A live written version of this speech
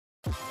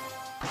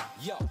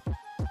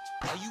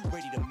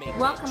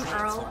Welcome,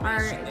 Earl.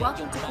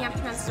 Welcome to Camp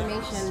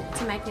Transformation,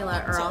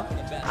 Temecula, Earl.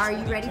 Are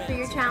you ready for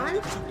your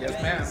challenge? Yes,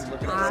 ma'am.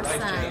 Looking for a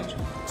life change.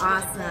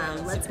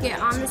 Awesome. Let's get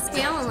on the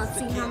scale and let's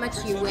see how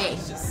much you weigh.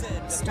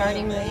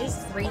 Starting weight,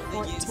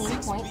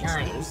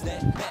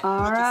 314.9.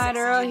 All right,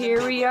 Earl,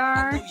 here we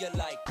are.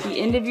 The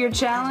end of your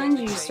challenge.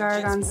 You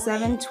started on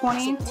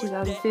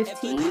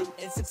 7/20/2015.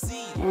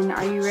 And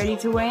are you ready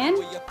to weigh in?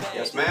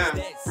 Yes,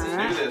 ma'am. All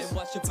right. Do this.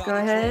 Let's go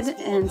ahead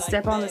and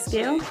step on the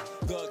scale.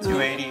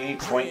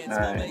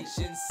 288.9.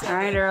 All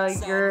right, Earl,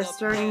 your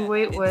starting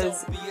weight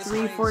was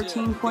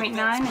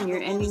 314.9 and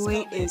your ending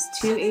weight is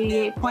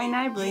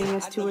 288.9, bringing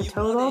us to a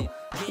total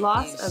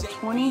loss of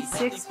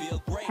 26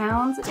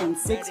 pounds in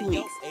 6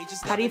 weeks.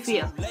 How do you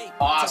feel?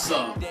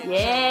 Awesome.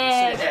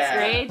 Yeah,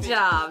 great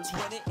job.